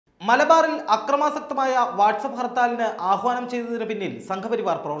മലബാറിൽ അക്രമാസക്തമായ വാട്സപ്പ് ഹർത്താലിന് ആഹ്വാനം ചെയ്തതിന് പിന്നിൽ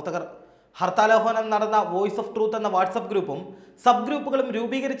സംഘപരിവാർ പ്രവർത്തകർ. ഹർത്താലാഹ്വാനം നടന്ന വോയിസ് ഓഫ് ട്രൂത്ത് എന്ന വാട്സപ്പ് ഗ്രൂപ്പും സബ് ഗ്രൂപ്പുകളും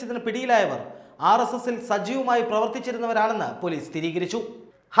രൂപീകരിച്ചതിന് പിടിയിലായവർ RSSൽ സജീവമായി പ്രവർത്തിച്ചിരുന്നവരാണെന്ന് പോലീസ് സ്ഥിരീകരിച്ചു.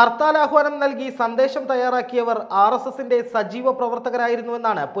 ഹർത്താലാഹ്വാനം നൽകി സന്ദേശം തയ്യാറാക്കിയവർ RSSന്റെ സജീവ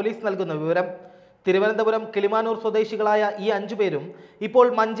പ്രവർത്തകരായിരുന്നുവെന്നാണ് പോലീസ് നൽകുന്ന വിവരം. തിരുവനന്തപുരം കിളിമാനൂർ സ്വദേശികളായ ഈ 5 പേരും ഇപ്പോൾ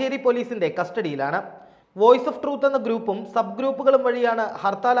മഞ്ചേരി പോലീസിന്റെ കസ്റ്റഡിയിലാണ്. വോയിസ് ഓഫ് ട്രൂത്ത് എന്ന ഗ്രൂപ്പും സബ് ഗ്രൂപ്പുകളും വഴിയാണ്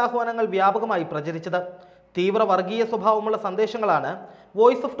ഹർത്താലാഹ്വാനങ്ങൾ വ്യാപകമായി പ്രചരിച്ചത്. തീവ്ര വർഗീയ സ്വഭാവമുള്ള സന്ദേശങ്ങളാണ്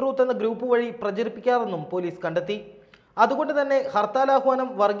വോയിസ് ഓഫ് ട്രൂത്ത് എന്ന ഗ്രൂപ്പ് വഴി പ്രചരിപ്പിക്കാറെന്നും പോലീസ് കണ്ടെത്തി. അതുകൊണ്ട് തന്നെ ഹർത്താലാഹ്വാനം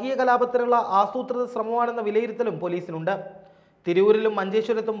വർഗീയ കലാപത്തിനുള്ള ആസൂത്രിത ശ്രമമാണെന്ന വിലയിരുത്തലും പോലീസിനുണ്ട്. തിരൂരിലും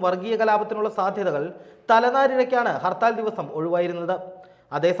മഞ്ചേശ്വരത്തും വർഗീയ കലാപത്തിനുള്ള സാധ്യതകൾ തലനാരിഴയ്ക്കാണ് ഹർത്താൽ ദിവസം ഒഴിവായിരുന്നത്.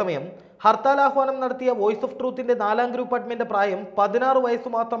 അതേസമയം ഹർത്താലാഹ്വാനം നടത്തിയ വോയിസ് ഓഫ് ട്രൂത്തിന്റെ 4ാം ഗ്രൂപ്പ് അഡ്മിന്റെ പ്രായം 16 വയസ്സ്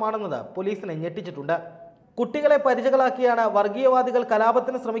മാത്രമാണെന്നത് പോലീസിനെ ഞെട്ടിച്ചിട്ടുണ്ട്. കുട്ടികളെ പരിചകളാക്കിയാണ് വർഗീയവാദികൾ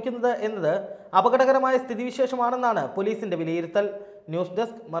കലാപത്തിന് ശ്രമിക്കുന്നത് എന്നത് അപകടകരമായ സ്ഥിതിവിശേഷമാണെന്നാണ് പോലീസിന്റെ വിലയിരുത്തൽ. News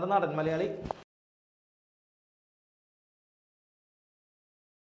desk Marunadan Malayali.